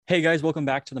Hey guys, welcome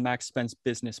back to the Max Spence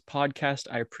Business Podcast.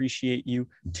 I appreciate you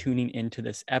tuning into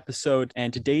this episode.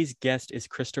 And today's guest is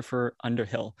Christopher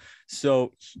Underhill.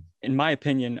 So, in my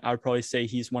opinion, I would probably say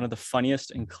he's one of the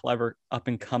funniest and clever up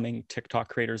and coming TikTok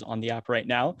creators on the app right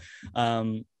now.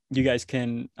 You guys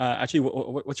can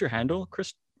what's your handle,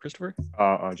 Christopher?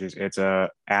 Geez, it's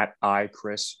at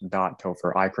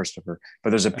iChris.Topher, iChristopher, but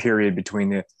there's a period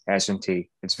between the S and T.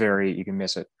 It's you can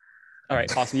miss it. All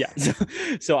right, awesome. Yeah.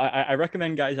 So I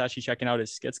recommend guys actually checking out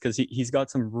his skits because he's got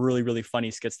some really, really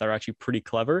funny skits that are actually pretty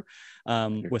clever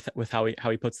with how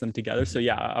he puts them together. So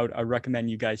yeah, I would recommend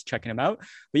you guys checking him out.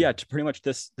 But yeah, to pretty much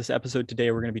this episode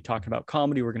today, we're going to be talking about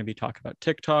comedy. We're going to be talking about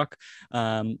TikTok.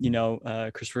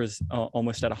 Christopher is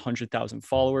almost at 100,000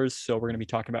 followers. So we're going to be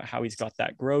talking about how he's got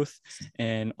that growth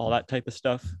and all that type of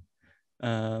stuff.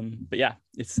 But yeah,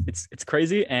 it's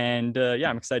crazy, and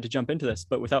I'm excited to jump into this.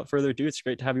 But without further ado, it's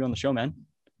great to have you on the show, man.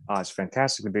 It's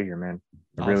fantastic to be here, man.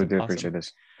 I really do appreciate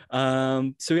this.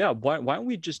 So yeah, why don't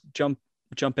we just jump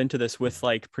into this with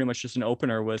like pretty much just an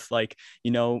opener with like,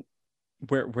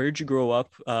 where'd you grow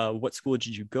up? What school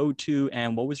did you go to,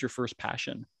 and what was your first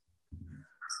passion?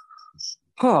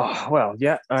 Oh well,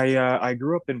 yeah, I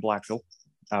grew up in Blackville,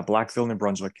 New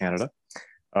Brunswick, Canada.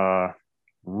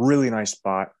 Really nice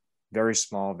spot. Very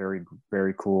small, very,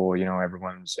 very cool.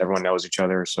 Everyone knows each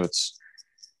other. So it's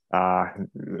a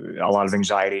lot of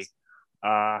anxiety.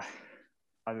 Other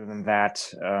than that,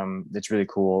 it's really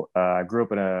cool. I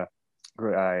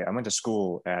went to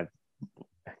school at,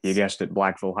 you guessed it,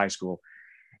 Blackville High School,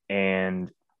 and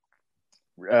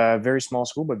very small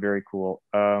school, but very cool.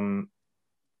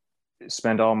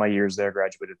 Spent all my years there,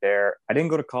 graduated there. I didn't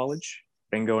go to college.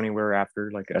 Didn't go anywhere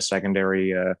after like a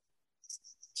secondary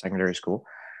school.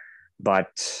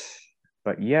 But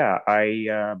yeah,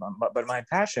 but my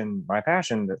passion,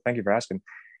 thank you for asking.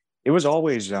 It was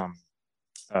always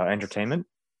entertainment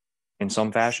in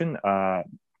some fashion.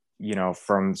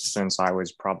 From since I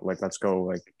was probably let's go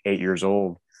like 8 years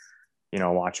old,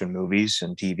 watching movies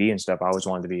and TV and stuff. I always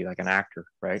wanted to be like an actor,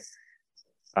 right?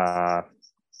 And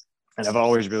I've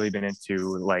always really been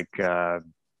into like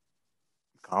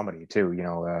comedy too,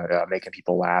 making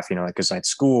people laugh, because at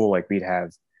school, like we'd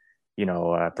have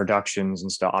productions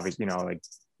and stuff, obviously, and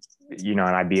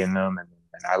I'd be in them, and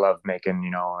I love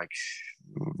making, like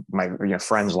my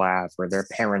friends laugh, or their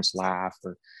parents laugh,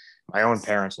 or my own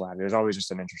parents laugh. It was always just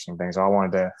an interesting thing. So I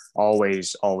wanted to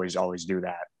always do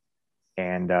that.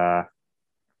 And I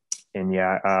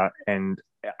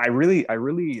really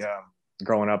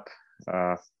growing up,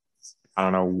 I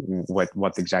don't know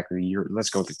what exactly the year,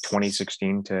 let's go with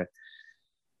 2016 to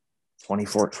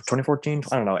 2014.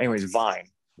 I don't know. Anyways, Vine,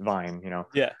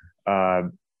 Yeah.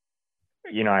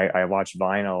 I watched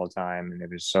Vine all the time, and it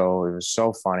was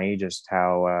so funny just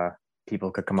how people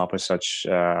could come up with such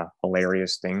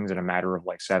hilarious things in a matter of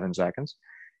like 7 seconds.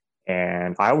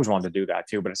 And I always wanted to do that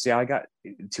too, but see, I got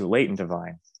too late into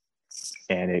Vine,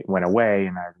 and it went away,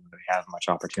 and I didn't really have much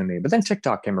opportunity. But then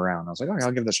TikTok came around. I was like, okay,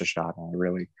 I'll give this a shot. And I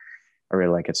really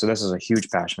like it. So this is a huge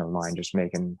passion of mine, just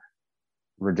making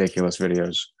ridiculous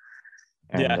videos,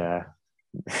 and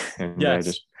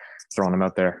just throwing them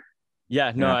out there.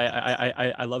 Yeah, no,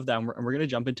 I love that. And we're going to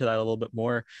jump into that a little bit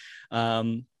more.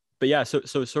 But yeah, so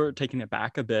sort of taking it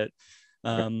back a bit,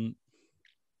 you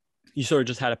sort of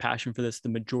just had a passion for this the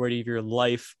majority of your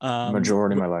life.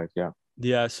 Majority of my life, yeah.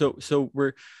 Yeah. So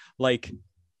we're like,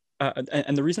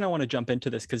 and the reason I want to jump into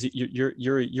this, because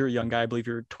you're a young guy. I believe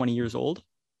you're 20 years old.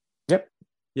 Yep.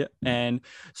 Yeah. And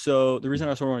so the reason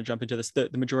I sort of want to jump into this, the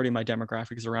majority of my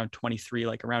demographic is around 23,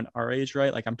 like around our age,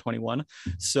 right? Like I'm 21.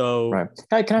 So right.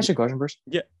 Hey, can I ask you a question first?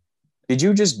 Yeah. Did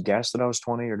you just guess that I was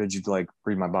 20, or did you like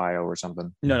read my bio or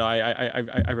something? No,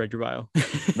 I read your bio.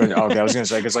 Okay, I was gonna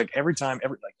say, because like every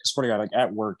it's funny, like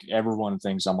at work, everyone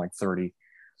thinks I'm like 30.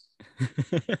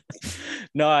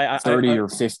 No, I 30 or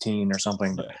 15 or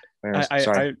something.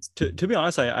 Sorry. To be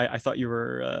honest, I thought you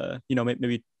were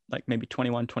maybe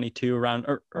 21, 22, around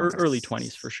or early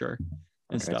 20s for sure.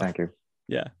 And okay, stuff. Thank you.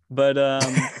 Yeah. But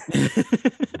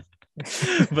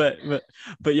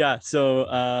but yeah, so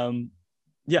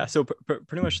so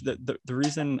pretty much the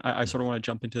reason I sort of want to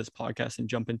jump into this podcast and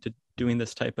jump into doing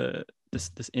this type of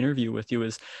this interview with you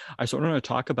is I sort of want to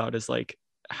talk about is like,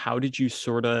 how did you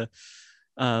sort of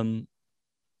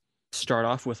start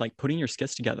off with like putting your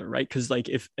skits together, right? Because like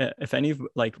if any of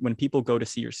like when people go to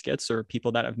see your skits, or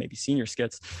people that have maybe seen your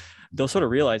skits, they'll sort of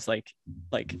realize like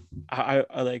I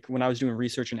like when I was doing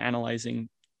research and analyzing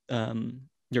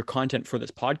your content for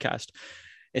this podcast,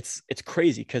 it's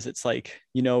crazy, because it's like,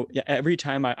 every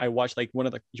time I watch like one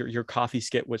of your coffee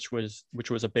skit, which was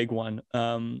a big one,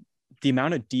 the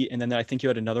amount of and then I think you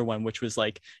had another one which was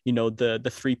like, you know, the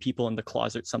three people in the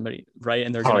closet, somebody, right?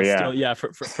 And they're Oh gonna yeah. steal, yeah,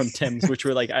 from Tim's, which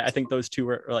were like, I think those two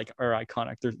are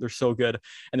iconic. They're so good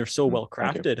and they're so well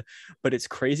Thank you. crafted. But it's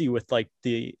crazy with like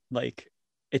the like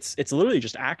it's literally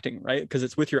just acting, right? Because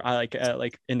it's with your eye,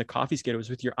 like in the coffee skit, it was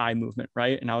with your eye movement,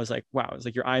 right? And I was like, wow, it's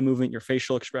like your eye movement, your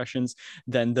facial expressions,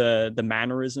 then the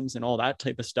mannerisms and all that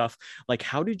type of stuff. Like,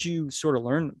 how did you sort of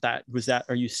learn that? Was that,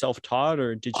 are you self-taught,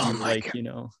 or did Oh you my like, god. you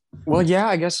know? Well, yeah,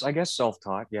 I guess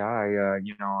self-taught. Yeah, I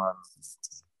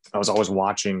was always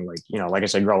watching, like, like I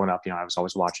said, growing up, I was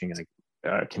always watching like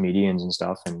comedians and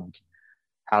stuff, and like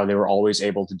how they were always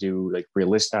able to do like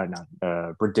realistic, not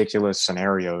ridiculous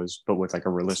scenarios, but with like a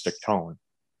realistic tone,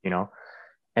 you know.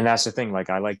 And that's the thing. Like,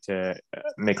 I like to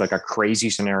make like a crazy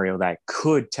scenario that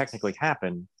could technically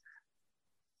happen,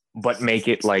 but make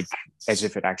it like as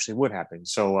if it actually would happen.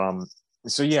 So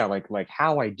yeah, like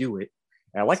how I do it.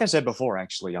 Like I said before,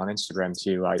 actually on Instagram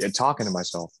too, talking to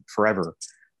myself forever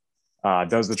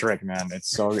does the trick, man. It's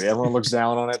so everyone looks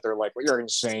down on it. They're like, "Well, you're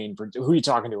insane. Who are you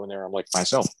talking to in there?" I'm like,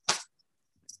 myself.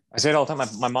 I say it all the time.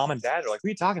 My mom and dad are like, "Who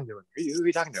are you talking to? Who are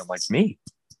you talking to?" I'm like, me.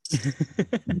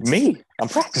 I'm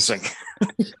practicing.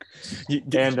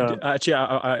 And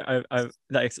Actually,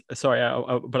 like,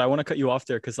 sorry, but I want to cut you off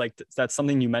there because like that's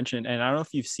something you mentioned, and I don't know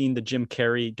if you've seen the Jim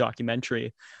Carrey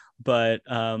documentary, but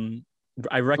I was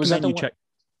that recommend the you one? check.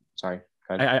 Sorry.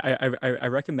 Go ahead. I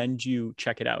recommend you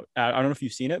check it out. I don't know if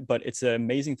you've seen it, but it's an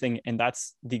amazing thing. And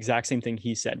that's the exact same thing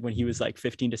he said when he was like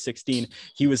 15 to 16.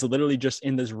 He was literally just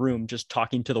in this room, just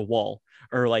talking to the wall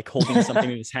or like holding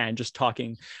something in his hand, just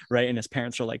talking. Right. And his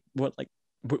parents are like, what, like,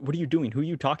 what are you doing? Who are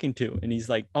you talking to? And he's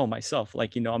like, oh, myself.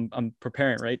 Like, you know, I'm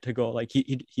preparing, right, to go. Like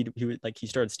he was like, he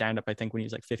started stand up, I think, when he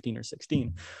was like 15 or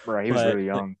 16. Right. He was But really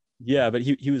like, young. yeah, but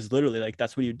he was literally like,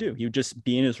 that's what he would do. He would just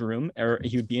be in his room, or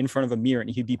he would be in front of a mirror,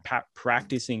 and he'd be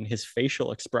practicing his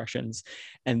facial expressions,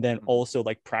 and then also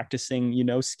like practicing, you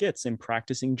know, skits and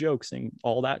practicing jokes and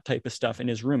all that type of stuff in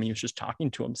his room. He was just talking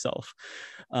to himself.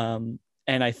 And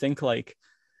I think like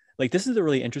this is a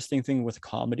really interesting thing with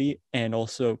comedy and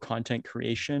also content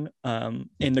creation.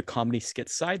 In the comedy skit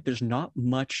side, there's not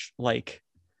much like,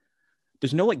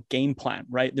 there's no like game plan,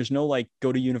 right? There's no like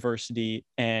go to university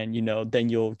and, you know, then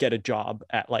you'll get a job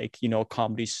at like, you know,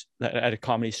 at a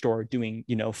comedy store doing,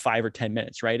 you know, 5 or 10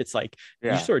 minutes, right? It's like you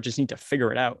Yeah. sort of just need to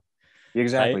figure it out, right?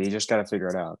 Exactly. You just got to figure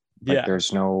it out. Like, Yeah.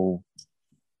 there's no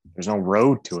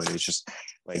road to it. It's just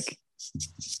like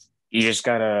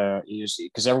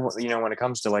because everyone, when it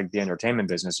comes to like the entertainment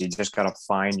business, you just gotta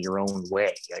find your own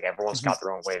way. Like, everyone's Mhm. got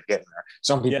their own way of getting there.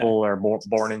 Some Yeah. people are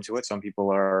born into it. Some people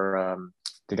are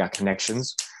they got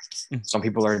connections. Some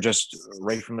people are just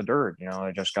right from the dirt.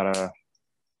 They just gotta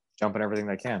jump in everything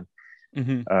they can.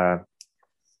 Mm-hmm. Uh,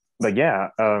 but yeah,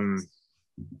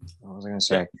 what was I gonna Yeah.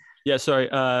 say? Yeah. Sorry.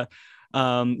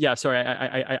 Yeah, sorry,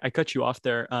 I cut you off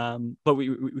there. But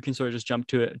we can sort of just jump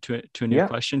to a new Yeah,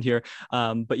 question here.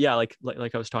 But yeah, like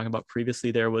I was talking about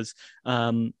previously, there was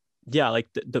yeah, like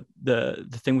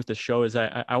the thing with the show is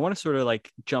I want to sort of like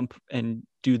jump and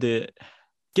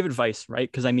give advice,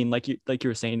 right? Because I mean, like you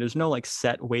were saying, there's no like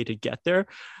set way to get there.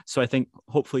 So I think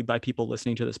hopefully by people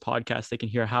listening to this podcast, they can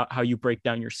hear how you break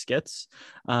down your skits,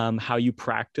 how you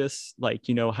practice, like,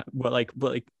 you know, what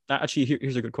actually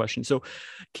here's a good question. So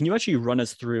can you actually run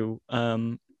us through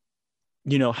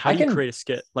you know, how I you can. create a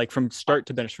skit, like from start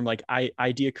to finish, from like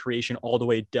idea creation all the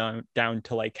way down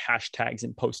to like hashtags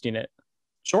and posting it?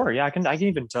 Sure. Yeah, I can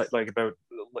even tell like about,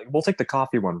 like, we'll take the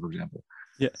coffee one for example.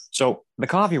 Yeah. So the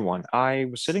coffee one, I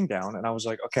was sitting down and I was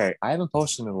like, okay, I haven't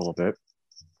posted in a little bit.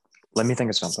 Let me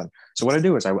think of something. So what I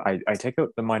do is I take out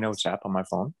my notes app on my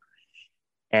phone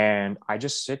and I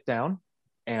just sit down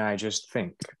and I just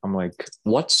think. I'm like,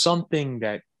 what's something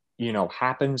that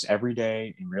happens every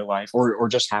day in real life, or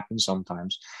just happens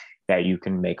sometimes, that you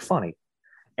can make funny.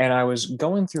 And I was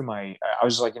going through I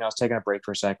was like, I was taking a break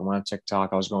for a second, went on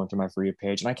TikTok. I was going through my For You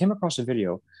page and I came across a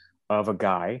video of a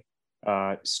guy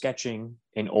sketching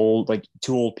like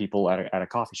two old people at a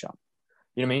coffee shop.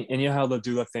 You know what I mean? And you know how they'll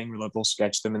do a thing where they'll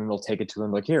sketch them and then they'll take it to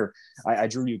them like, here, I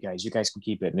drew you guys. You guys can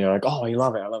keep it. And they're like, oh, I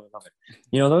love it. I love it. Love it.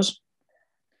 You know those?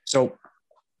 So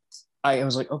I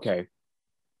was like, okay,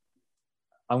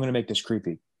 I'm going to make this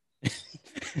creepy.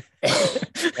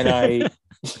 and I,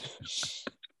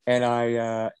 and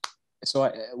I,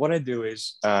 what I do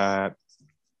is, I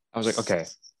was like, okay,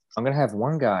 I'm going to have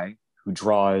one guy who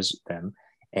draws them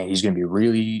and he's going to be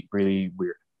really, really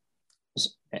weird.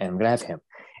 And I'm going to have him.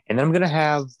 And then I'm going to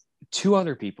have two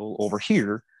other people over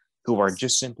here who are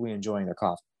just simply enjoying their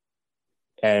coffee.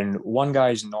 And one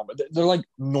guy's normal. They're like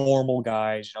normal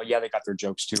guys. Yeah, they got their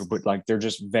jokes too, but like they're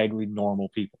just vaguely normal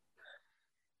people.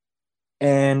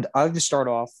 And I like to start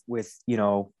off with,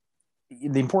 the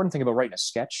important thing about writing a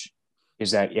sketch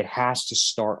is that it has to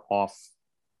start off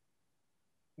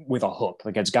with a hook.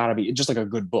 Like it's got to be just like a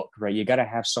good book, right? You got to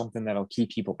have something that'll keep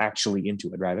people actually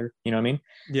into it, rather. You know what I mean?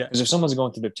 Yeah. Because if someone's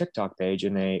going through their TikTok page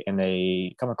and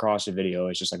they come across a video,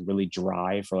 it's just like really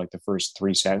dry for like the first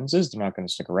 3 sentences, they're not going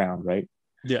to stick around, right?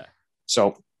 Yeah.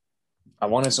 So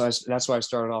that's why I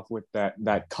started off with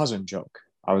that cousin joke.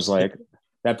 I was like,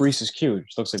 that Brees is cute.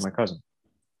 She looks like my cousin.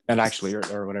 And actually,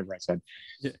 or whatever I said.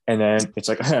 Yeah. And then it's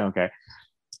like, okay.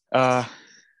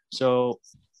 So,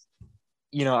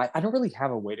 I don't really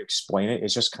have a way to explain it.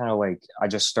 It's just kind of like I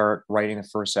just start writing the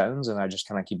first sentence and I just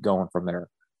kind of keep going from there.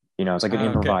 It's like an Okay.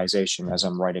 improvisation as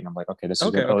I'm writing. I'm like, okay, this is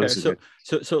Okay. good. Oh, Okay. this is good.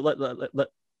 So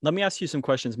let me ask you some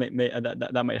questions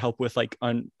that might help with like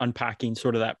unpacking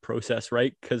sort of that process,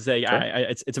 right? Because Sure.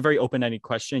 it's a very open-ended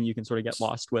question. You can sort of get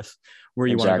lost with where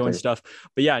you want to go and Exactly. stuff.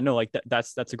 But yeah, no, like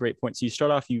that's a great point. So you start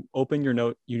off, you open your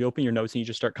notes and you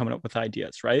just start coming up with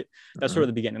ideas, right? That's sort of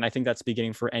the beginning. And I think that's the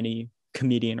beginning for any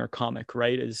comedian or comic,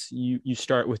 right? Is you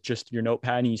start with just your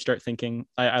notepad and you start thinking.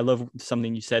 I love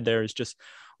something you said there is just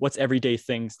what's everyday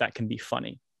things that can be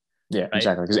funny. Yeah, Right.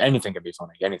 exactly. Because anything can be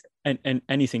funny. Anything. And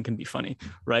anything can be funny,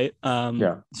 right?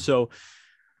 Yeah. So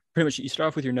pretty much you start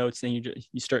off with your notes and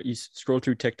you scroll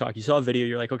through TikTok, you saw a video,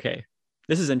 you're like, okay,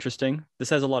 this is interesting. This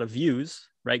has a lot of views,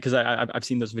 right? Because I've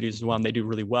seen those videos as well and they do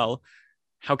really well.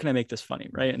 How can I make this funny,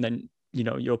 right? And then,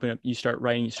 you open up, you start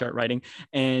writing.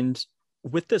 And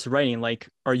with this writing, like,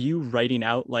 are you writing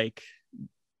out like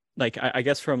I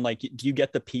guess from like, do you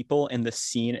get the people and the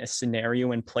scene, a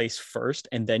scenario in place first,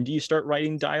 and then do you start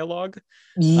writing dialogue?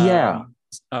 Yeah.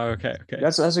 Okay.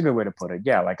 That's a good way to put it.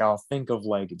 Yeah, like I'll think of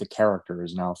like the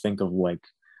characters and I'll think of like,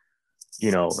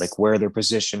 like where they're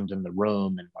positioned in the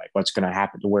room and like what's gonna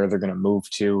happen to where they're gonna move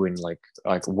to and like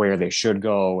where they should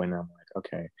go. And I'm like,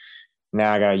 okay,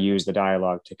 now I gotta use the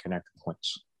dialogue to connect the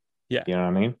points. Yeah. You know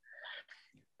what I mean?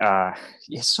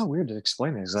 It's so weird to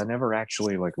explain this. I never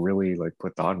actually like really like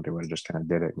put thought into it. I just kind of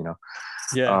did it,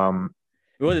 Yeah.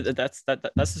 Well, that's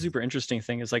the super interesting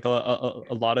thing is like a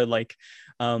lot of like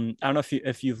I don't know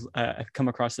if you've come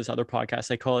across this other podcast.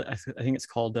 I call it I think it's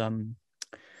called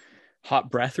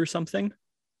Hot Breath or something.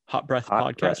 Hot Breath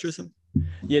Hot podcast breath. or something.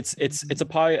 Yeah, it's a it's a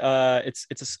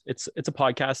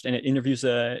podcast and it interviews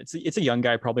it's a young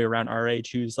guy probably around our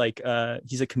age who's like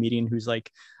he's a comedian who's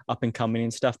like up and coming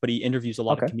and stuff, but he interviews a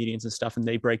lot of Okay. comedians and stuff and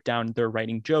they break down their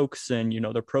writing jokes and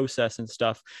their process and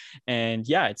stuff. And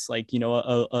yeah, it's like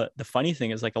the funny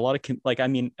thing is like a lot of I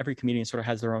mean every comedian sort of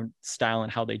has their own style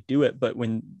and how they do it, but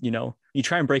when you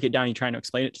try and break it down, you try and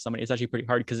explain it to somebody, it's actually pretty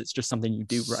hard because it's just something you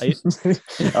do, right?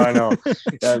 I know.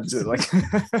 Like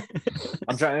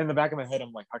I'm trying in the back of my head.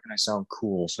 I'm like, how can I sound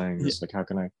cool saying this? Like, how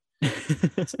can I?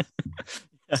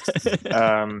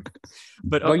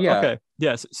 But yeah. Okay,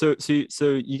 yes. So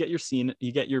you get your scene,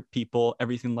 you get your people,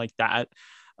 everything like that,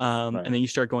 Right. and then you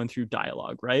start going through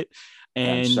dialogue, right?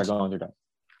 And And start going through that.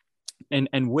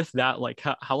 and with that, like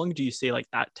how long do you say like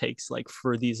that takes like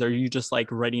for these? Are you just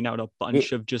like writing out a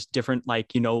bunch of just different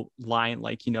like line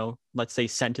like let's say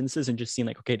sentences and just seeing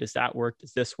like, okay, does that work,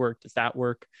 does this work, does that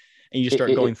work, and you just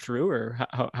start going through, or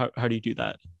how do you do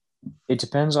that? It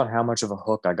depends on how much of a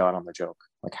hook I got on the joke.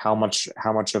 Like how much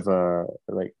of a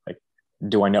like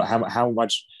do I know how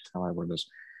much, how I word this?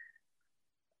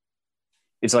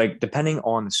 It's like depending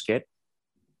on the skit,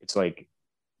 it's like,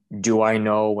 do I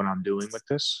know what I'm doing with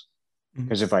this?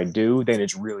 Because if I do, then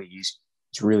it's really easy.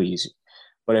 It's really easy.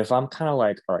 But if I'm kind of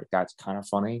like, all right, that's kind of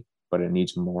funny, but it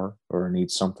needs more or it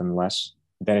needs something less,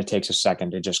 then it takes a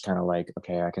second to just kind of like,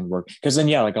 okay, I can work. Because then,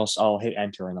 yeah, like I'll hit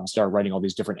enter and I'll start writing all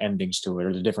these different endings to it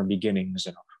or the different beginnings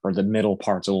or the middle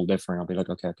part's a little different. I'll be like,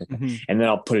 okay. And then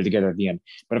I'll put it together at the end.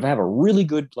 But if I have a really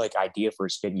good like idea for a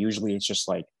skit, usually it's just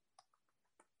like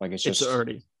it's just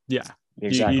already, yeah.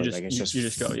 Exactly. You just, like it's just you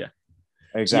just go, yeah.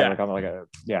 Exactly. Yeah. I'm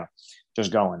like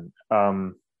just going.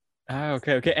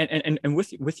 Okay. And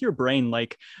with your brain,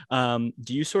 like, do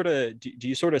you sort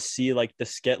of see like the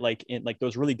skit, like in like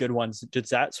those really good ones, does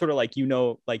that sort of like,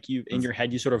 like you in your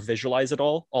head, you sort of visualize it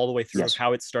all the way through, Yes. of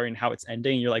how it's starting, how it's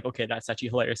ending. And you're like, okay, that's actually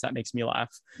hilarious. That makes me laugh.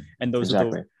 And those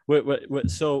exactly. are the,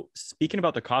 so speaking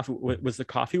about the coffee, was the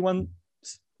coffee one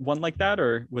like that,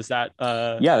 or was that,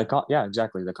 yeah,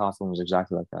 exactly. The coffee one was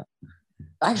exactly like that.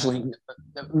 Actually,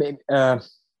 maybe, I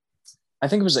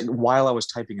think it was like while I was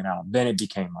typing it out, then it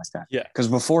became like that. Yeah. Because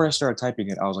before I started typing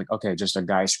it, I was like, okay, just a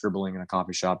guy scribbling in a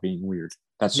coffee shop being weird.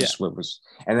 That's just what it was.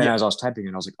 And then as I was typing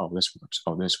it, I was like, oh, this works.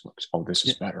 Oh, this works. Oh, this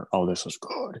is better. Oh, this is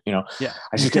good. Yeah.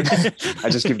 I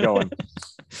just keep going.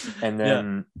 And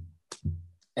then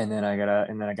I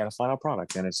got a final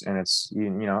product, and it's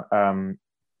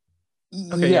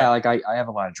Okay, Yeah, yeah. like I have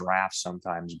a lot of drafts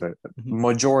sometimes, but Mhm.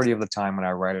 majority of the time when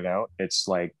I write it out, it's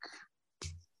like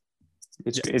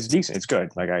Yeah, it's decent. It's good.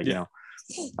 Like yeah, I'm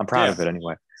yeah, proud yeah. of it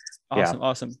anyway. Yeah. Awesome,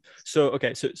 awesome. So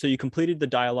okay, so you completed the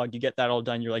dialogue, you get that all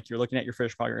done. You're like, you're looking at your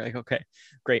finished product. You're like, okay,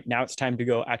 great. Now it's time to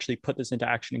go actually put this into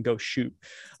action and go shoot.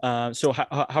 So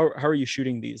how are you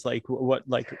shooting these? Like what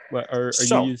are you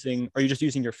So using? Are you just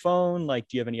using your phone? Like,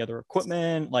 do you have any other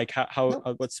equipment? Like how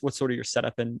no, what's sort of your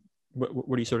setup and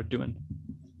what are you sort of doing?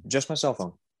 just my cell phone.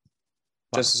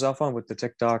 Wow. Just a cell phone with the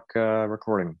TikTok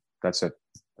recording. That's it.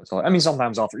 That's all. I mean,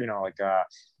 sometimes I'll, like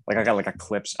I got like a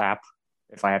Clips app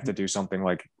if I have to do something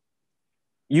like.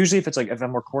 Usually, if it's like if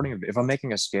I'm recording, if I'm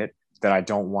making a skit that I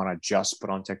don't want to just put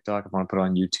on TikTok, if I want to put it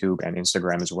on YouTube and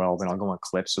Instagram as well, then I'll go on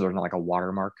Clips so there's not like a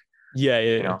watermark. Yeah, yeah,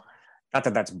 You yeah. know, not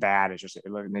that that's bad. It's just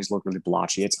it makes it look really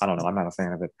blotchy. It's I don't know. I'm not a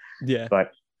fan of it, Yeah.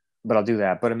 but I'll do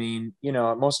that. But I mean,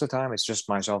 most of the time it's just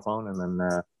my cell phone, and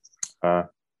then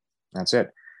that's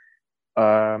it.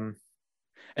 Um,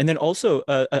 And then also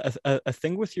a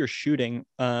thing with your shooting,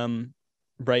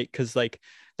 right? Because like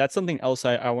that's something else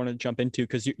I want to jump into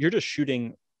because you're just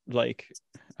shooting like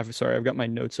I'm sorry, I've got my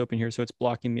notes open here, so it's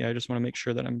blocking me. I just want to make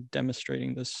sure that I'm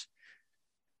demonstrating this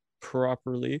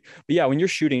properly. But yeah, when you're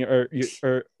shooting or no, it's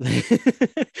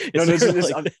no, sort of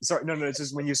like I'm sorry. No, no, it's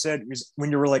just when you said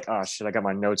when you were like, oh shit, I got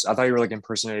my notes. I thought you were like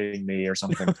impersonating me or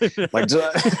something. Like,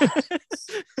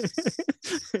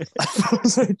 I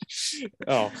was like,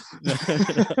 oh,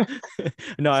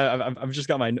 no, I've just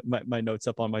got my notes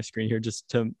up on my screen here just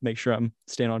to make sure I'm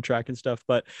staying on track and stuff.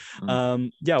 But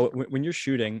yeah, when you're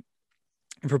shooting,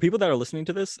 for people that are listening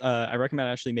to this, I recommend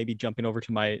actually maybe jumping over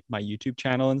to my YouTube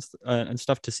channel and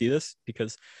stuff to see this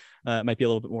because it might be a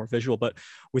little bit more visual. But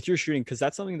with your shooting, because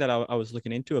that's something that I was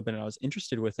looking into a bit and I was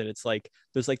interested with it. It's like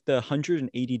there's like the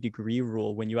 180-degree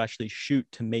rule when you actually shoot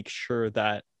to make sure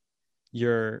that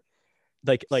you're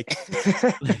like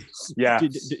yeah. do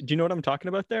you know what I'm talking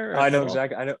about there I at know all?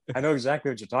 exactly. I know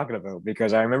exactly what you're talking about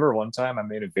because I remember one time I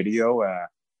made a video where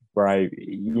Well,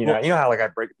 how like I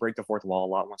break the fourth wall a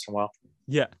lot once in a while.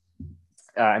 yeah,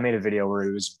 I made a video where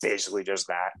it was basically just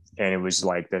that, and it was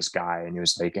like this guy, and he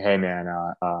was like, "Hey man,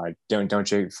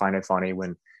 don't you find it funny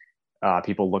when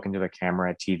people look into the camera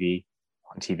at TV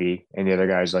on TV?" And the other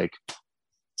guy's like,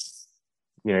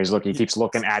 he keeps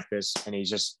looking at this, and it's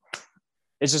just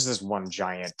this one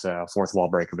giant fourth wall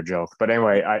break of a joke. But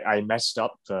anyway, I messed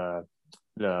up the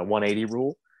 180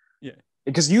 rule yeah,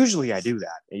 because usually I do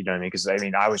that. You know what I mean? Because I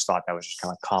mean, I always thought that was just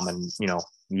kind of common.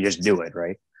 You just do it,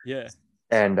 right? yeah,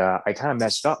 And I kind of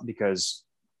messed up because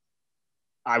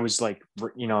I was like,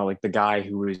 like the guy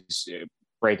who was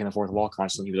breaking the fourth wall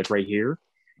constantly, he was like right here.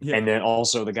 yeah, And then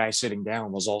also the guy sitting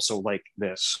down was also like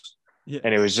this. yeah.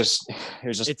 And it was just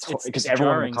because It's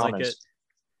everyone in the jarring like it. comments,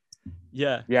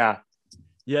 Yeah. yeah,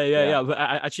 Yeah, yeah, yeah. yeah. But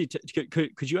I actually,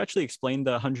 could you actually explain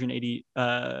the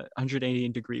 180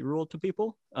 degree rule to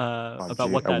people Oh, about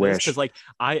dude, what I that is? Because wish. like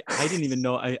I didn't even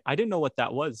know I didn't know what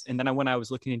that was, and then when I was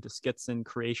looking into skits and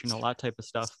creation, all that type of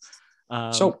stuff,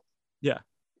 um, So yeah,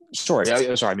 sorry,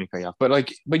 sorry, I mean cut you off,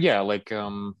 but yeah, like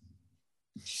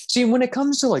see, when it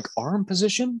comes to like arm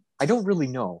position, I don't really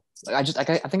know. I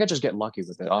think I just get lucky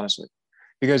with it, honestly,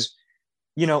 because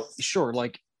sure,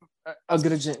 like a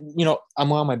good example.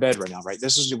 I'm on my bed right now, right?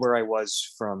 This is where I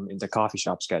was from in the coffee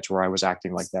shop sketch where I was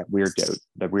acting like that weird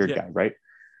yeah, guy, right?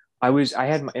 I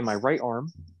had in my right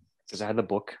arm because I had the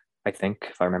book. I think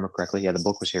if I remember correctly, yeah, the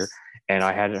book was here, and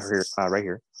I had it here, right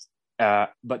here.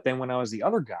 But then when I was the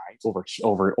other guy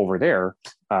over there,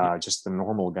 yeah. just the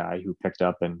normal guy who picked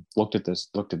up and looked at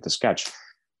the sketch.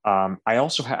 I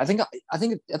also I think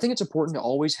it's important to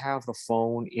always have the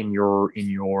phone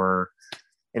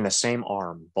in the same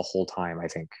arm the whole time. I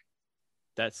think.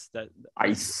 That's that. I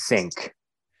That's think.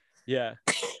 yeah.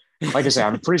 Like I say,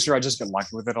 I'm pretty sure I just get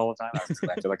lucky with it all the time.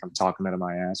 I feel like I'm talking out of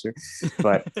my ass here,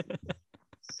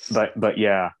 but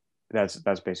yeah, that's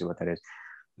basically what that is.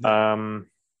 Yeah. Um,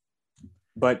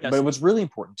 Yes. but what's really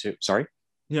important too. Sorry.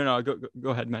 No, go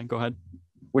ahead, man. Go ahead.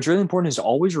 What's really important is to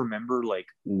always remember like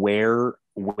where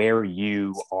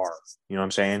you are. You know what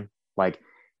I'm saying? Like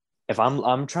if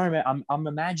I'm trying to I'm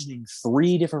imagining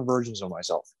three different versions of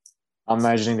myself. I'm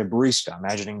imagining the barista. I'm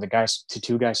imagining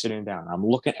two guys sitting down. I'm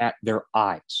looking at their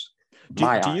eyes,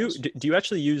 my eyes. Do you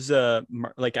actually use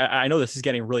like I know this is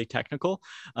getting really technical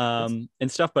and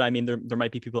stuff, but I mean there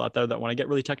might be people out there that want to get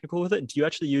really technical with it. Do you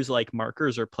actually use like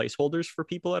markers or placeholders for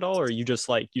people at all, or you just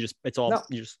it's all No,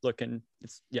 you just look and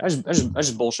it's yeah. I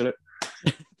just bullshit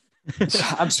it.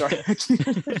 I'm sorry.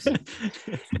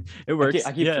 It works.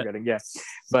 I keep Yeah. forgetting. Yeah,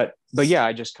 but yeah,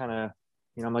 I just kind of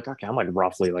I'm like okay, I'm like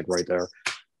roughly like right there.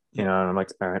 Yeah. And I'm like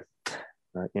all right,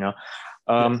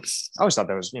 I always thought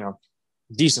that was,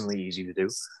 decently easy to do,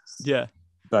 Yeah.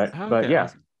 but Okay. yeah.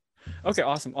 Awesome. Okay.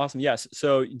 Awesome. Yes.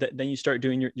 So then you start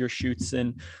doing your shoots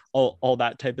and all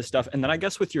that type of stuff. And then I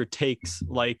guess with your takes,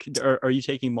 like, are you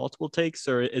taking multiple takes,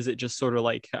 or is it just sort of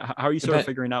like, how are you sort of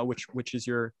figuring out which is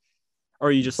your, or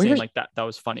are you just saying like that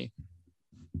was funny?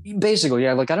 Basically,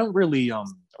 yeah. Like I don't really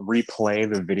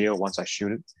replay the video once I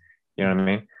shoot it. You know what I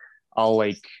mean? I'll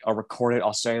record it.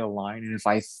 I'll say the line, and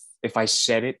if I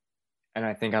said it, and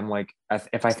I think I'm like,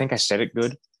 if I think I said it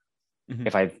good, Mhm.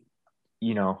 if I,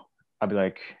 I'll be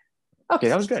like, okay,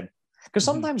 that was good. Because Mhm.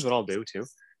 sometimes what I'll do too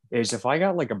is if I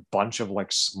got like a bunch of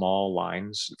like small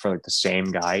lines for like the same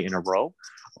guy in a row,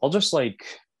 I'll just like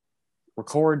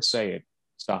record, say it,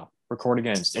 stop, record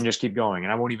again, and just keep going.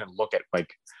 And I won't even look at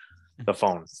like the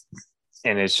phone.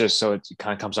 And it's just so it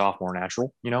kind of comes off more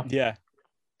natural, Yeah.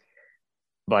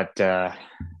 But yeah,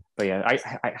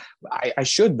 I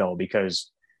should though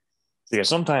because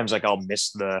sometimes like I'll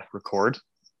miss the record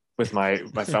with my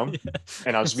thumb, Yeah.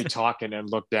 and I'll just be talking and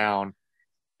look down, and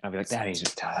I'll be like,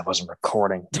 that wasn't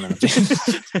recording, and, and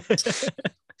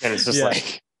it's just Yeah.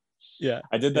 like, Yeah.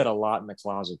 I did that a lot in the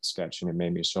closet sketch, and it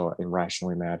made me so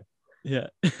irrationally mad. Yeah.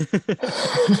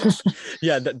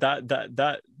 Yeah,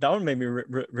 that one made me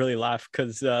really laugh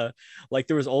because like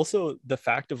there was also the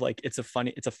fact of like it's a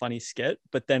funny skit,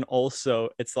 but then also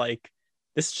it's like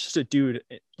this is just a dude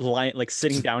lying like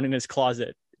sitting down in his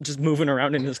closet, just moving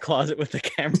around in his closet with the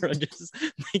camera, just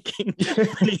making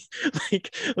funny,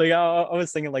 I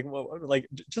was thinking like, what, like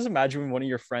just imagine when one of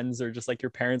your friends or just like your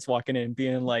parents walking in and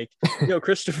being like, yo,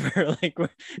 Christopher, like,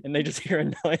 and they just hear a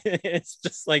noise. It's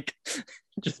just like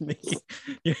just making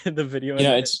the video.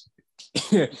 It's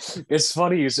it's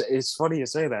funny. It's funny you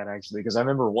say that actually, because I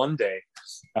remember one day,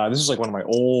 this is like one of my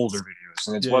older videos,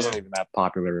 and it wasn't even that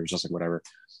popular. It was just like whatever.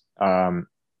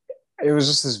 It was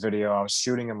just this video I was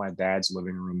shooting in my dad's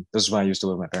living room. This is when I used to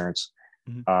live with my parents.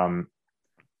 Mhm.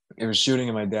 It was shooting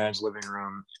in my dad's living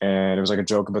room, and it was like a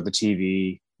joke about the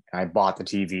TV. I bought the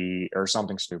TV or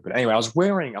something stupid. Anyway, I was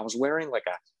wearing like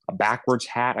a backwards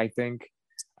hat, I think.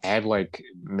 I had like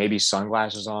maybe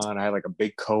sunglasses on. I had like a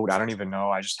big coat. I don't even know.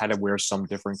 I just had to wear some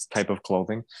different type of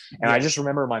clothing. And I just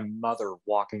remember my mother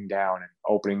walking down and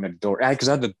opening the door because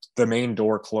I had the main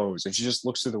door closed, and she just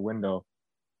looks through the window.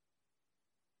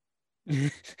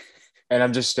 And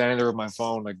I'm just standing there with my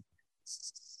phone, like,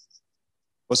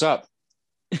 what's up?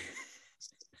 and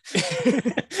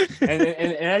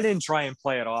I didn't try and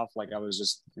play it off like I was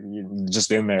just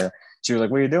in there. She was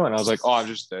like, "What are you doing?" I was like, "Oh, I'm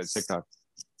just TikTok."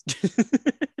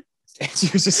 And she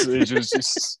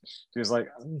was like,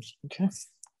 "Okay."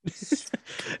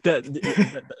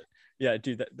 Yeah,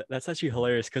 dude, that's actually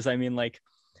hilarious because I mean, like,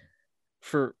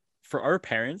 for our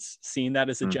parents, seeing that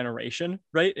as a generation,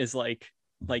 right, is like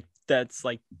that's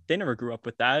like they never grew up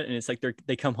with that, and it's like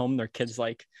they come home, their kids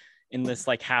like in this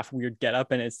like half weird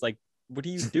getup, and it's like, what are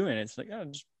you doing? It's like, oh,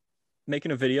 just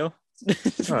making a video.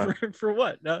 for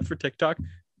what? For TikTok?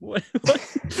 What?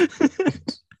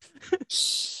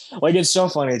 Like it's so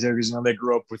funny too because they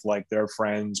grew up with like their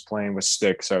friends playing with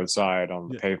sticks outside on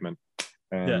the pavement,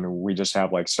 and we just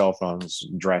have like cell phones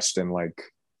dressed in like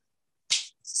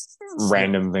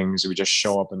random things. We just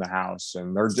show up in the house,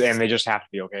 and they just have to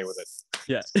be okay with it.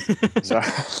 Yeah. So.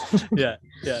 yeah.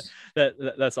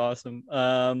 That's awesome.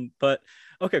 But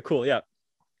okay, cool. Yeah.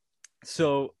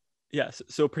 So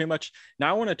so pretty much now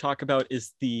I want to talk about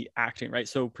is the acting, right?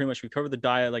 So pretty much we covered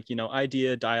the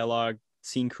idea, dialogue,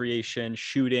 scene creation,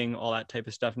 shooting, all that type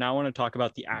of stuff. Now I want to talk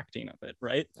about the acting of it,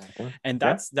 right? And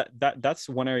that's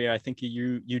one area I think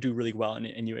you do really well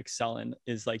and you excel in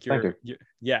is like your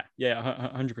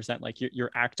 100%, like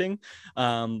your acting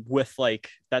with like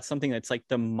that's something that's like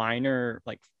the minor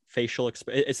like facial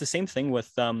it's the same thing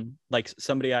with like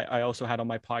somebody I also had on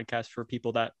my podcast for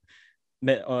people that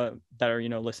are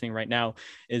listening right now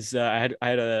is I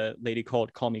had a lady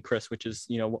called Call Me Chris, which is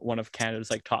one of Canada's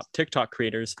like top TikTok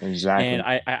creators. Exactly. And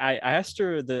I asked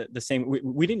her the same.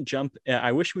 We didn't jump.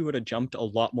 I wish we would have jumped a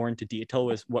lot more into detail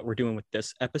with what we're doing with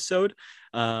this episode.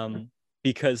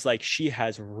 Because like she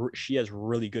has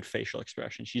really good facial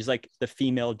expression. She's like the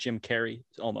female Jim Carrey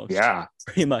almost. Yeah,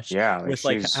 pretty much. Yeah, like with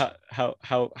like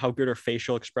how good her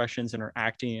facial expressions and her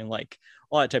acting and like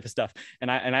all that type of stuff. And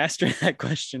I asked her that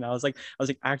question. I was like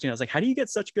acting. I was like, how do you get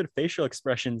such good facial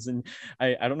expressions? And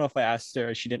I don't know if I asked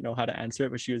her. She didn't know how to answer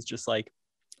it, but she was just like.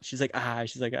 She's like, I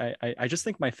just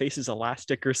think my face is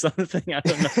elastic or something. I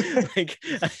don't know. Like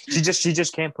she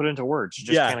just can't put it into words. She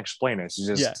just can't explain it. She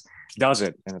just does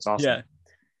it, and it's awesome.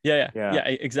 Yeah,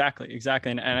 exactly.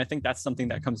 And I think that's something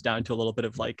that comes down to a little bit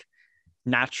of like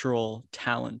natural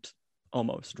talent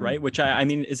almost, right? Which I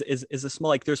mean is a small,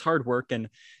 like there's hard work and,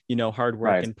 you know, hard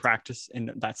work Right. and practice,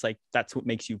 and that's what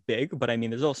makes you big. But I mean,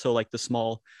 there's also like the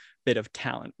small bit of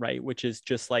talent, right? Which is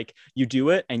just like you do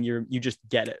it and you just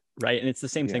get it, right? And it's the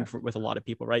same thing Yeah. with a lot of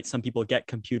people, right? Some people get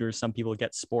computers, some people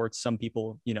get sports, some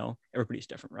people, you know, everybody's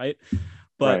different, right?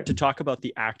 But Right. to talk about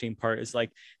the acting part is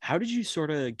like, how did you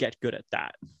sort of get good at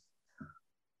that?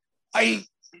 I,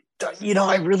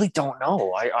 I really don't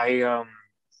know. I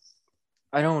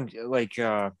don't like,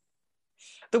 the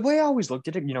way I always looked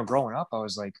at it, growing up, I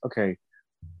was like, okay,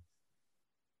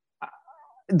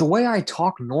 the way I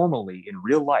talk normally in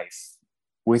real life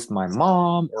with my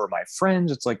mom or my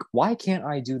friends, it's like, why can't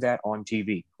I do that on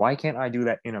TV? Why can't I do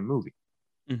that in a movie?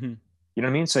 Mm-hmm. You know what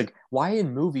I mean? It's like, why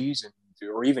in movies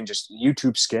or even just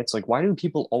YouTube skits, like, why do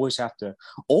people always have to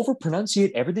over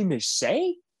pronunciate everything they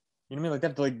say? You know what I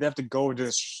mean? They have to go into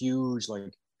this huge,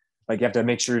 like you have to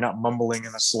make sure you're not mumbling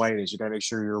in the slightest. You got to make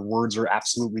sure your words are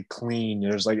absolutely clean.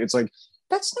 It's like,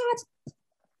 that's not,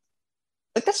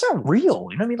 like, that's not real. You know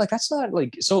what I mean? Like, that's not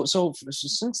like, so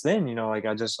since then, like,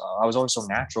 I was always so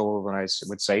natural when I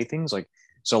would say things, like,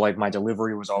 so like my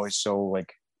delivery was always so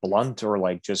like blunt, or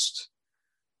like just,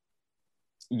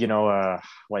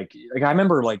 like I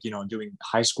remember, like, doing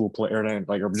high school play,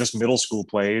 or just middle school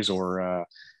plays, or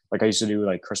like I used to do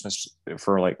like Christmas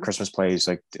plays,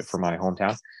 like for my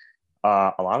hometown.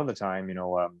 A lot of the time,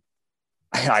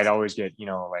 I'd always get,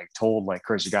 like told, like,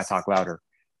 Chris, you gotta talk louder,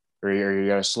 or you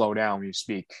gotta slow down when you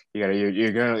speak.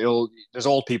 You're gonna, there's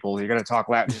old people, you're gonna talk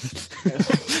loud.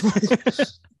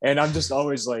 And I'm just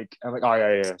always like, I'm like, oh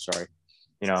yeah, sorry,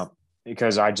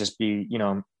 because I'd just be,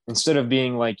 instead of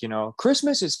being like,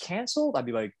 Christmas is canceled, I'd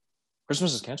be like,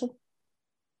 Christmas is canceled,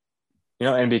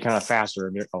 and be kind of faster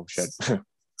and be like, oh shit,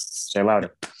 say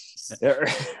louder. So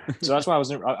that's why I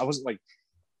wasn't like,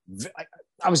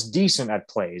 I was decent at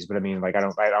plays, but I mean, like, I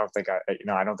don't think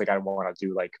I don't think I want to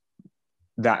do like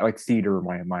that, like theater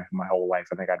my whole life.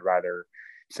 I think I'd rather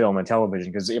film and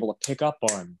television, because it's able to pick up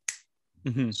on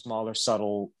Mm-hmm. smaller,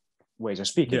 subtle ways of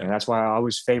speaking, Yeah. and that's why I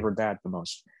always favored that the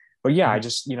most. But yeah, I Mm-hmm.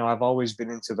 just, I've always been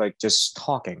into like just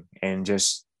talking and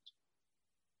just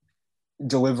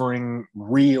delivering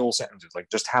real sentences, like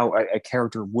just how a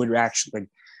character would actually, like,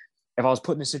 if I was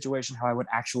put in a situation, how I would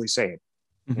actually say it,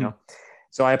 you Mm-hmm. know.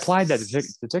 So I applied that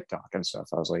to TikTok and stuff.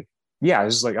 I was like, yeah,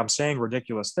 this is like, I'm saying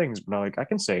ridiculous things, but like, I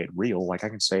can say it real, like I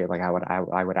can say it like I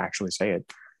would actually say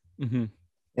it, Mm-hmm.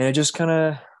 and it just kind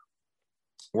of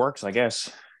works, I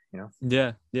guess. Yeah,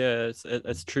 yeah,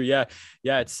 it's true. Yeah,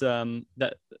 yeah, it's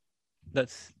that's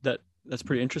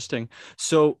pretty interesting.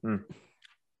 So Mm.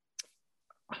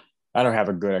 I don't have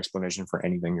a good explanation for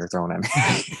anything you're throwing at me.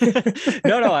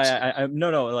 no, no,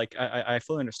 like I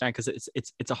fully understand, because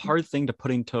it's a hard thing to put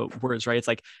into words, right? It's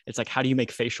like how do you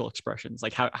make facial expressions?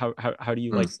 Like how do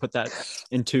you like put that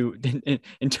into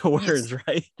into words,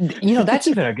 right? That's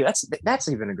even a good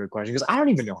question, because I don't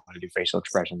even know how to do facial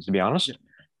expressions, to be honest.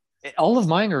 All of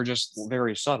mine are just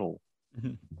very subtle.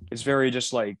 Mm-hmm. It's very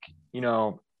just like,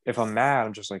 if I'm mad,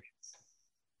 I'm just like,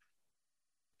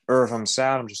 or if I'm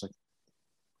sad, I'm just like,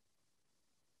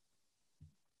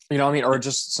 what I mean, or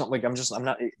just something like, I'm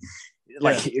not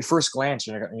like, Yeah. at first glance,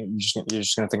 you're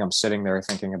just gonna think I'm sitting there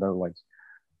thinking about like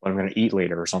what I'm gonna eat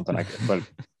later or something. But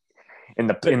But in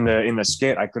the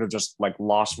skit, I could have just like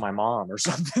lost my mom or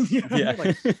something. You know what I yeah. mean?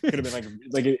 Like, could have been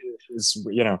like it's,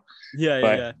 Yeah, yeah,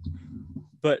 but yeah.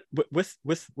 But with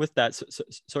that,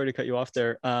 sorry to cut you off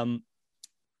there.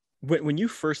 When you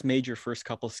first made your first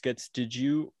couple skits, did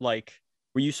you like,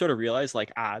 were you sort of realize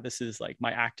like, this is like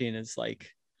my acting is like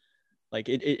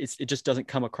it just doesn't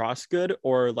come across good,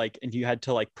 or like, and you had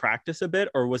to like practice a bit,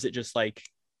 or was it just like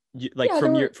like yeah, there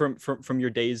from your were from your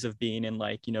days of being in,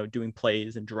 like, you know, doing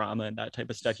plays and drama and that type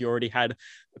of stuff, you already had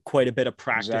quite a bit of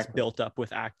practice exactly. built up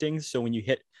with acting, so when you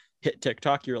hit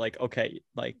TikTok, you're like, okay,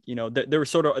 like, you know, there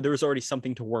was already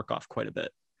something to work off quite a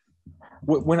bit.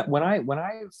 When I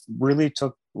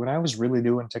was really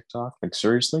doing TikTok, like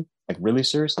seriously, like really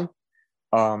seriously,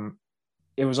 um,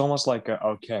 it was almost like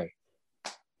okay,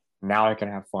 now I can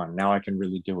have fun. Now I can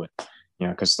really do it.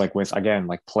 Because like with, again,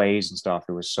 like plays and stuff,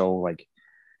 it was so like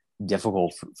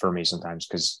difficult for me sometimes,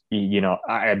 because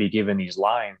I'd be given these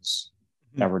lines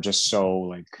that were just so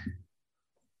like,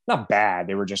 not bad.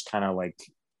 They were just kind of like,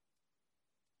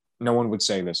 no one would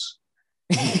say this.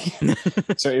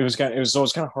 So it was kind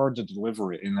of hard to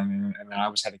deliver it, and then I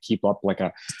always had to keep up like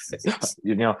a,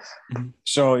 you know.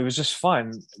 So it was just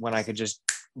fun when I could just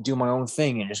do my own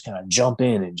thing and just kind of jump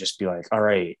in and just be like, all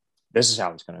right, this is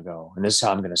how it's gonna go, and this is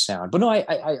how I'm gonna sound. But no,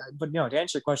 but no, to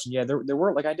answer your question, yeah, there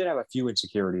were, like, I did have a few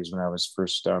insecurities when I was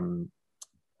first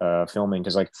filming,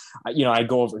 because like I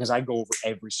go over,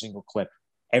 every single clip,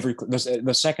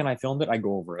 the second I filmed it, I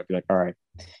go over it. I'd be like, all right,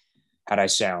 how'd I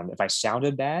sound? If I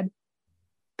sounded bad,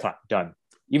 cut, done.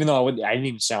 Even though I didn't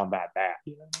even sound that bad,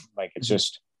 like it's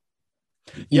just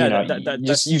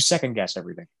you second guess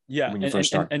everything. Yeah, when you first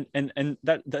start. And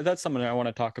that's something I want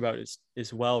to talk about is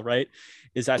as well, right?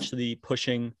 Is actually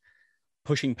pushing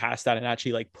past that and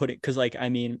actually like putting, because like I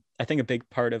mean, I think a big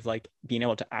part of like being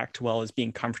able to act well is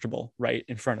being comfortable right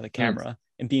in front of the camera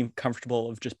and being comfortable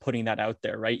of just putting that out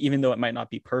there, right? Even though it might not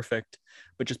be perfect,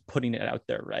 but just putting it out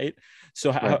there, right?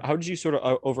 So how did you sort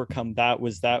of overcome that?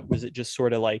 Was it just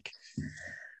sort of like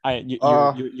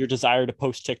your desire to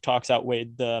post TikToks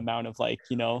outweighed the amount of like,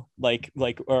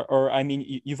 or I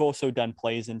mean, you've also done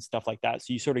plays and stuff like that.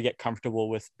 So you sort of get comfortable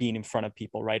with being in front of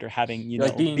people, right? Or having,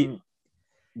 like being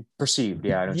perceived.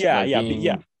 Yeah.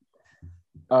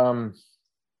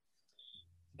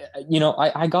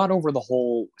 I got over the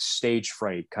whole stage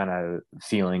fright kind of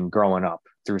feeling growing up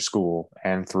through school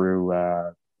and through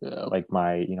like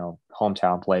my,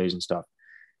 hometown plays and stuff.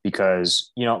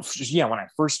 Because when I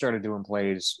first started doing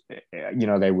plays, I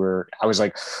was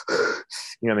like,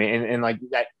 I mean, and like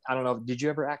that. I don't know. Did you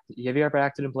ever act? Have you ever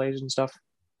acted in plays and stuff,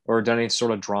 or done any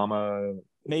sort of drama?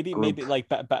 Maybe like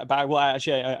well,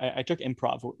 actually, I took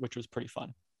improv, which was pretty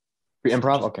fun.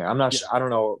 Improv, okay. I'm not sure. I don't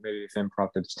know. Maybe if improv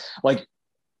is like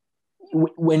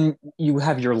when you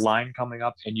have your line coming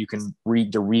up and you can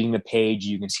reading the page,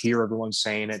 you can hear everyone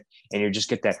saying it, and you just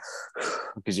get that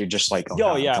because you're just like,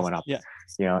 coming up.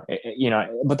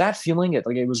 But that feeling, it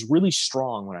was really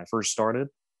strong when I first started,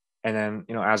 and then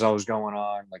as I was going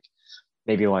on, like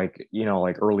maybe like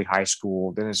early high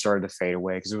school, then it started to fade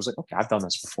away because it was like, okay, I've done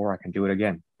this before, I can do it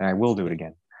again, and I will do it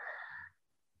again.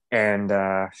 And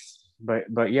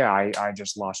but yeah, I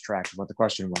just lost track of what the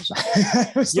question was.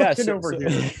 I was looking over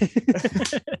here.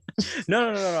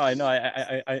 No. I know.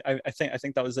 I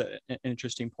think that was an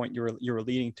interesting point you were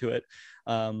leading to it.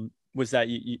 Was that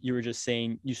you were just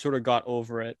saying you sort of got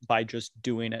over it by just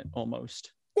doing it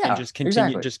almost, and just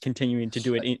continuing to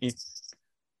do it.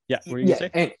 What were you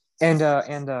gonna say? And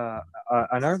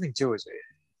another thing too is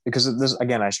because this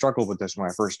again, I struggled with this when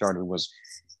I first started was.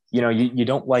 You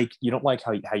don't like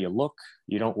how you look,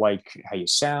 you don't like how you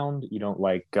sound, you don't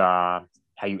like how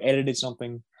you edited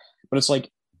something, but it's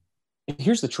like,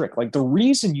 here's the trick. Like the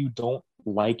reason you don't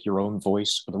like your own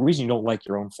voice, or the reason you don't like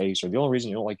your own face, or the only reason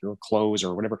you don't like your own clothes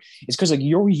or whatever, is because like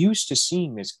you're used to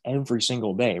seeing this every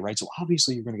single day, right? So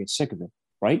obviously you're gonna get sick of it,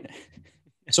 right?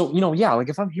 So like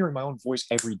if I'm hearing my own voice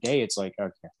every day, it's like,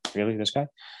 okay, really, this guy?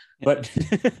 But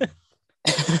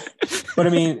but I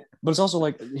mean, but it's also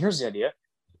like, here's the idea.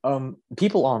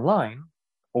 People online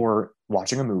or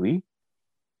watching a movie,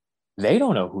 they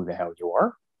don't know who the hell you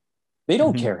are. They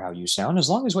don't care how you sound, as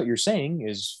long as what you're saying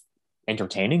is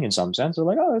entertaining in some sense. They're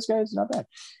like, oh, this guy's not bad.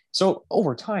 So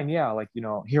over time,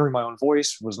 hearing my own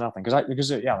voice was nothing. Because like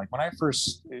when I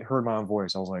first heard my own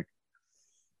voice, I was like,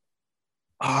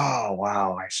 oh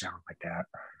wow, I sound like that.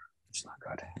 It's not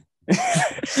good.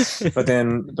 but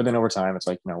then over time, it's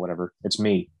like, whatever. It's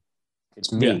me.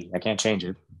 It's me. Yeah. I can't change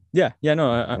it. Yeah, no,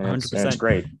 100%. It's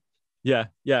great. Yeah,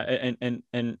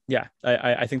 and yeah,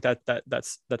 I think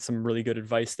that's some really good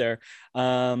advice there.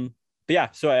 But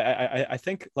yeah, so I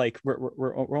think like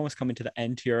we're almost coming to the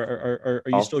end here. Are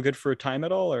you still good for time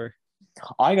at all, or?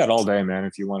 I got all day, man.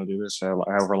 If you want to do this,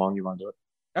 however long you want to do it.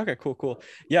 Okay, cool.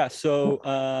 Yeah, so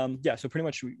so pretty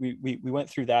much we went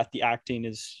through that. The acting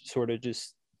is sort of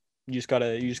just you just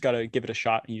gotta give it a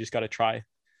shot, and you just gotta try. You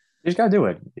just gotta do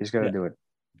it. Do it.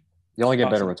 You only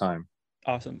get better with time.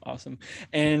 Awesome.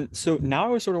 And so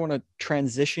now I sort of want to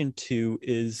transition to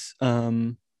is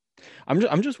I'm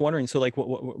just wondering, so like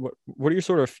what are your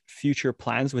sort of future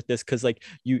plans with this? Because like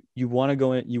you want to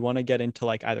go in, you want to get into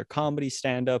like either comedy,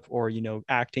 stand-up, or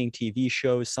acting, TV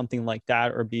shows, something like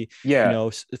that, or be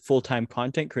full-time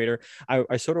content creator.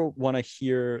 I sort of want to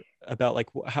hear about like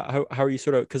how are you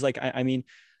sort of, because like I mean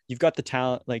you've got the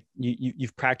talent, like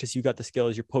you've practiced, you've got the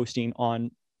skills, you're posting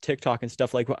on TikTok and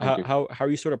stuff. Like how are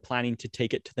you sort of planning to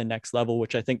take it to the next level,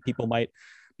 which I think people might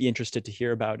be interested to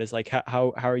hear about, is like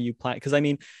how are you planning? Because I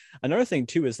mean, another thing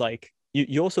too is like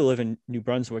you also live in New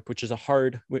Brunswick, which is a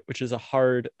hard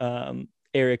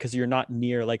area, because you're not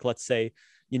near, like, let's say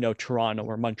Toronto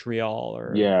or Montreal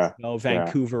or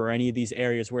Vancouver or any of these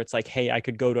areas where it's like, hey, I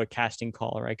could go to a casting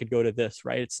call, or I could go to this,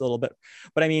 right? It's a little bit,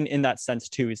 but I mean, in that sense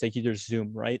too, it's like there's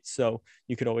Zoom, right? So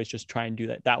you could always just try and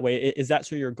do that way. Is that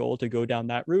sort of your goal, to go down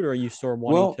that route, or are you sort of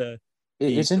wanting to?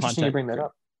 It's interesting you bring that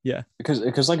up. Yeah,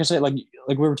 because like I said, like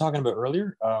we were talking about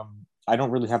earlier, I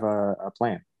don't really have a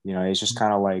plan. It's just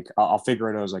kind of like I'll figure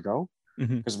it out as I go.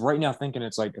 Because right now, thinking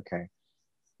it's like, okay,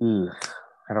 Ooh,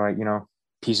 how do I,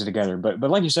 piece it together? But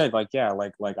like you said, like, yeah,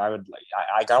 like I would,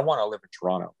 like, I want to live in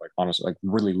Toronto, like, honestly, like,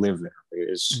 really live there.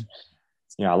 It's,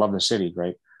 I love the city,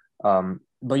 right?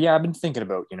 But yeah, I've been thinking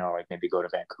about, like, maybe go to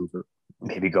Vancouver,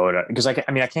 maybe go to, because I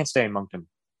mean, I can't stay in Moncton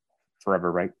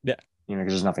forever, right? Yeah. Because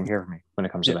there's nothing here for me when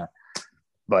it comes to Yeah. that.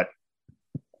 But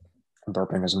I'm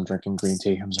burping as I'm drinking green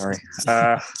tea. I'm sorry.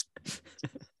 Uh,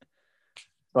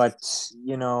 but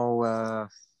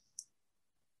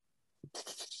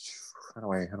how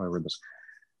do I read this?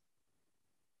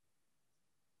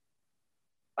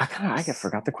 I get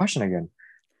forgot the question again.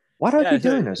 Why do I Yeah. keep So,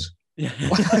 doing this? yeah.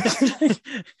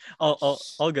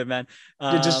 all good, man.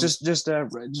 Just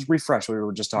refresh what we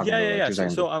were just talking Yeah, about yeah, like yeah. two So,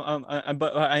 seconds so ago.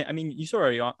 but I mean, you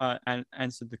sort of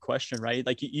answered the question, right?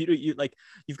 Like you like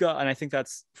you've got, and I think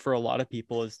that's for a lot of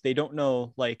people is they don't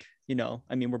know, like,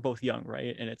 I mean, we're both young,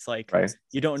 right? And it's like Right.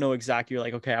 you don't know exactly. You're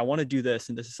like, okay, I want to do this,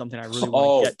 and this is something I really want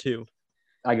to Oh, get to.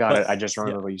 I got But it. I just yeah,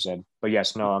 remember what you said. But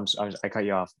yes, no, I cut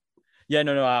you off. yeah,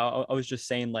 no, no. I was just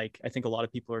saying, like, I think a lot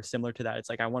of people are similar to that. It's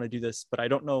like I want to do this, but I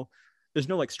don't know. There's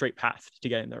no like straight path to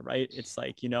get in there, right? It's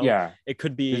like Yeah, it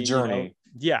could the be journey.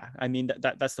 yeah. I mean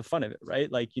that's the fun of it, right?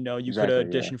 Like you could Exactly. Yeah.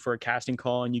 audition for a casting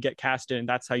call and you get casted, and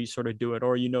that's how you sort of do it,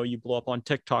 or you blow up on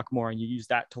TikTok more and you use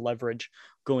that to leverage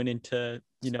going into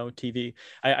TV.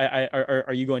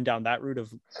 Are you going down that route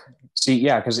of? See,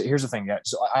 yeah, because here's the thing. Yeah,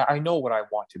 so I know what I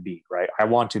want to be, right? I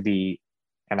want to be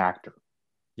an actor,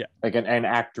 Yeah. like an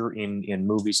actor in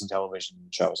movies and television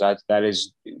shows. That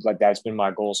is like that's been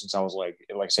my goal since I was like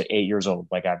say 8 years old.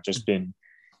 Like I've just been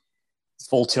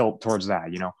full tilt towards that.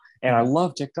 And I Mhm.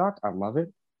 love TikTok. I love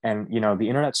it. And the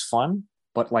internet's fun,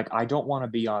 but like I don't want to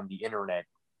be on the internet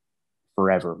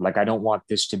forever. Like I don't want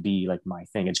this to be like my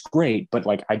thing. It's great, but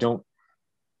I don't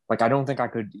think I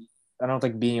could. I don't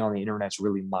think being on the internet's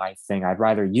really my thing. I'd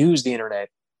rather use the internet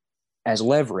as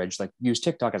leverage, like use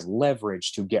TikTok as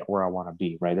leverage to get where I want to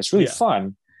be. Right? That's really Yeah.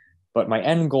 fun, but my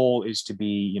end goal is to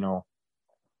be,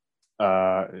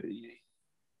 uh,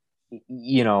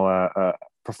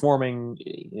 performing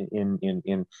in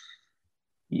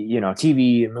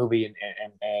TV and movie, and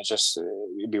it's just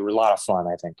it'd be a lot of fun,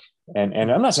 I think. And I'm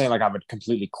Mhm. not saying like I would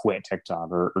completely quit TikTok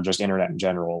or just internet in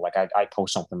general. Like I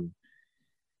post something,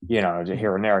 Mhm.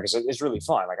 here and there because it's really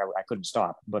fun. Like I couldn't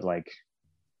stop, but yeah,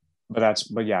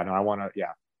 no, I want to,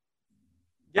 yeah,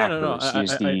 Yeah, no, no. actor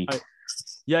is the,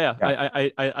 Yeah, yeah.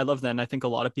 yeah. I love that. And I think a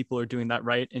lot of people are doing that,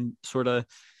 right? And sort of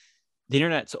the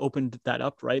internet's opened that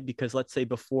up, right? Because let's say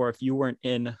before, if you weren't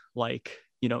in like,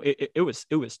 it was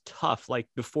tough. Like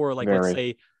before, like let's Very.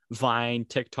 say Vine,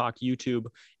 TikTok, YouTube,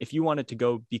 if you wanted to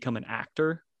go become an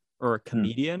actor or a Hmm.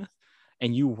 comedian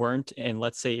and you weren't, and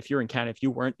let's say if you're in Canada, if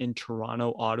you weren't in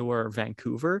Toronto, Ottawa, or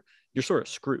Vancouver, you're sort of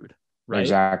screwed, right?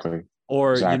 Exactly.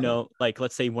 Or Exactly. like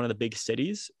let's say one of the big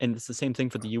cities, and it's the same thing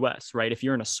for the US, right? If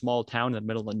you're in a small town in the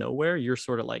middle of nowhere, you're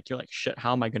like shit,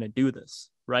 how am I going to do this,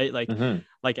 right? Hmm.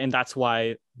 And that's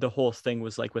why the whole thing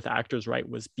was like with actors, right,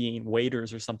 was being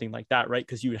waiters or something like that, right?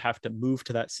 Because you would have to move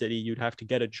to that city, you'd have to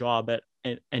get a job at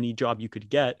any job you could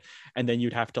get, and then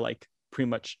you'd have to like pretty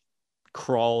much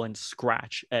crawl and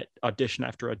scratch at audition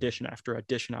after audition after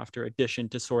audition after audition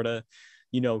to sort of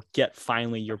get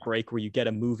finally your break where you get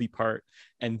a movie part,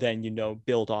 and then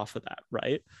build off of that,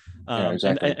 right? Yeah. And,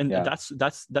 Exactly. and and Yeah. that's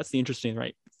the interesting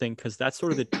right thing, because that's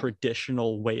sort of the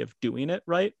traditional way of doing it,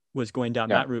 right, was going down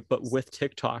Yeah. that route. But with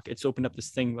TikTok, it's opened up this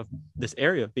thing of this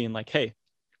area of being like, hey,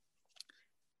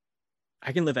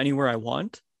 I can live anywhere I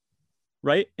want,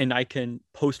 right? And I can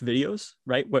post videos,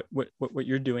 right? What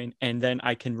you're doing, and then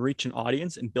I can reach an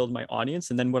audience and build my audience.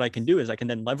 And then what I can do is I can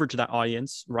then leverage that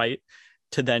audience, right,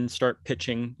 to then start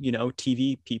pitching,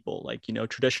 TV people, like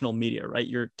traditional media, right?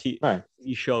 Your Right.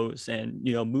 TV shows and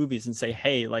movies, and say,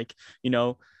 hey, like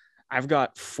I've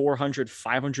got 400,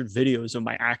 500 videos of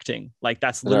my acting. Like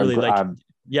that's literally like,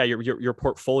 yeah, your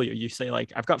portfolio. You say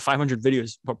like, I've got 500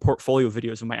 videos, portfolio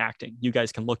videos of my acting you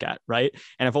guys can look at, right?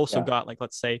 And I've also Yeah. got like,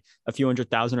 let's say a few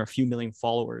 100,000 or a few million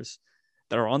followers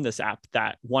that are on this app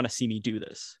that want to see me do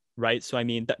this, right? So I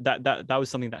mean that was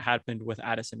something that happened with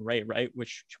Addison Rae, right?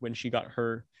 Which when she got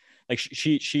her, like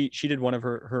she did one of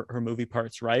her movie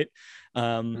parts, right?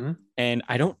 Mhm. And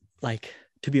I don't like,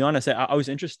 to be honest, I was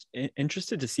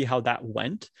interested to see how that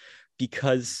went,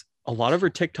 because a lot of her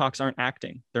TikToks aren't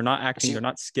acting. They're not acting. See, They're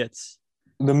not skits.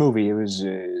 the movie, it was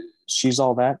she's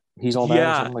all that, he's all that, or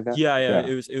Yeah, something like that. yeah, yeah.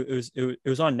 Yeah. It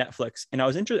was on Netflix, and I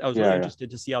was interested. I was really Yeah. Yeah. interested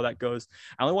to see how that goes.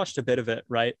 I only watched a bit of it,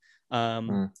 right? Um,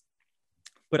 Mm.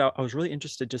 but I was really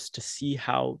interested just to see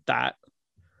how that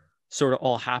sort of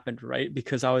all happened, right?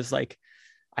 Because I was like,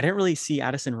 I didn't really see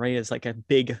Addison Rae as like a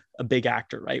big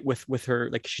actor, right? With her,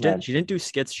 like Right. she didn't do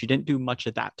skits, she didn't do much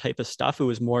of that type of stuff. It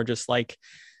was more just like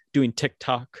doing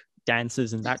TikTok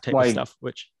dances and that type of Like, stuff, yeah,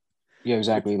 which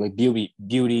exactly. Like beauty,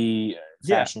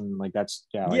 yeah, fashion, like that's,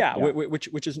 yeah, like, yeah, yeah.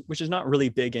 which is not really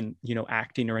big in, you know,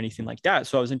 acting or anything like that.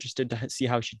 So I was interested to see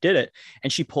how she did it,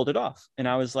 and she pulled it off, and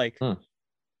I was like, Hmm.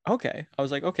 okay. I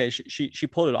was like, okay, she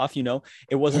pulled it off. You know,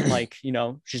 it wasn't like, you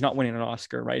know, she's not winning an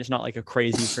Oscar, right? It's not like a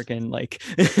crazy freaking like,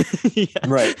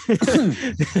 Right.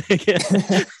 yeah.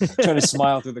 Trying to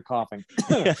smile through the coughing.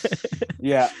 Yeah.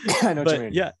 Yeah, I know what you But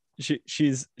mean. yeah,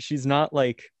 she's not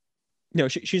like, you know,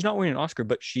 she's not winning an Oscar,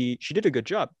 but she did a good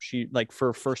job. She, like, for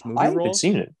her first movie I haven't role.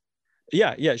 seen it,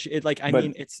 Yeah, like, I but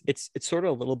mean, it's sort of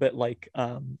a little bit like,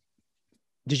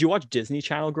 did you watch Disney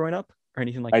Channel growing up or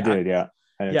anything like I that? did. Yeah,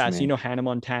 I know what Yeah, you so, you mean. know, Hannah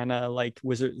Montana, like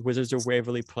Wizards of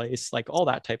Waverly Place, like all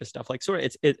that type of stuff. Like, sort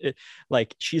of, it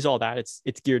like, she's all that. It's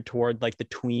geared toward like the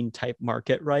tween type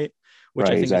market, right? Which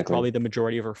I Right, think is exactly. probably the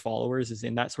majority of her followers is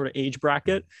in that sort of age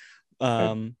bracket. Right.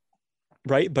 Um,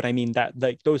 right. But I mean, that,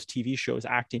 like, those TV shows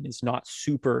acting is not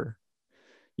super,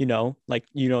 you know, like,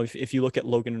 you know, if you look at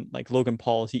Logan, like Logan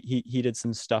Paul, he did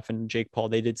some stuff, and Jake Paul,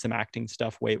 they did some acting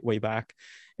stuff way back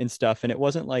and stuff. And it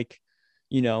wasn't like,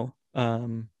 you know,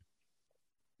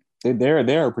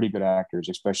 They are pretty good actors,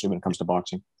 especially when it comes to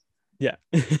boxing. yeah.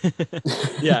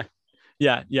 Yeah.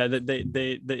 Yeah. I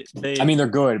They mean, they're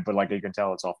good, but like you can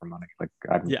tell it's all for money. Like,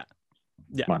 I'm, yeah.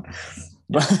 Yeah. come on.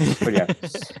 Yeah. But yeah,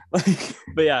 like,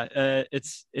 But yeah,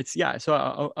 it's yeah.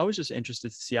 So I was just interested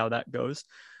to see how that goes.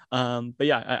 But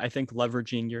yeah, I think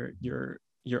leveraging your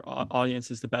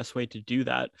audience is the best way to do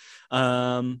that.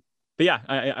 But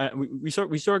yeah, we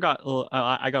sort of got a little,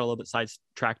 I got a little bit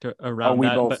sidetracked oh, around we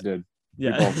that, both but did. We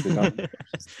yeah. both did. No,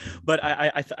 But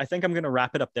I think I'm gonna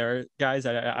wrap it up there, guys.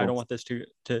 I cool. don't want this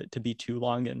to be too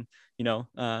long, and, you know,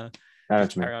 just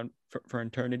That's me. carry on for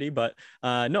eternity. But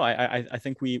no, I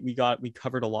think we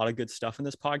covered a lot of good stuff in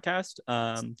this podcast.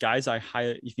 Guys,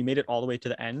 if you made it all the way to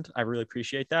the end, I really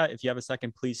appreciate that. If you have a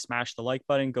second, please smash the like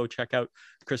button. Go check out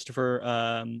Christopher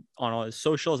on all his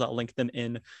socials. I'll link them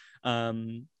in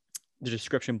the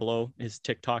description below. His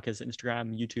TikTok, his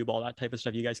Instagram, YouTube, all that type of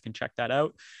stuff. You guys can check that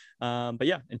out. But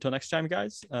yeah, until next time,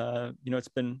 guys. You know, it's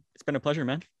been a pleasure,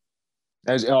 man.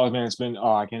 Oh man, it's been,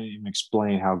 I can't even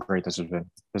explain how great this has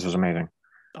been. This was amazing.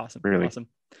 Awesome. Really. Awesome.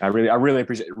 I really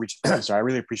appreciate sorry, I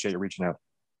really appreciate you reaching out.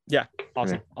 Yeah.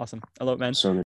 Awesome. Really. Awesome. I love it, man. So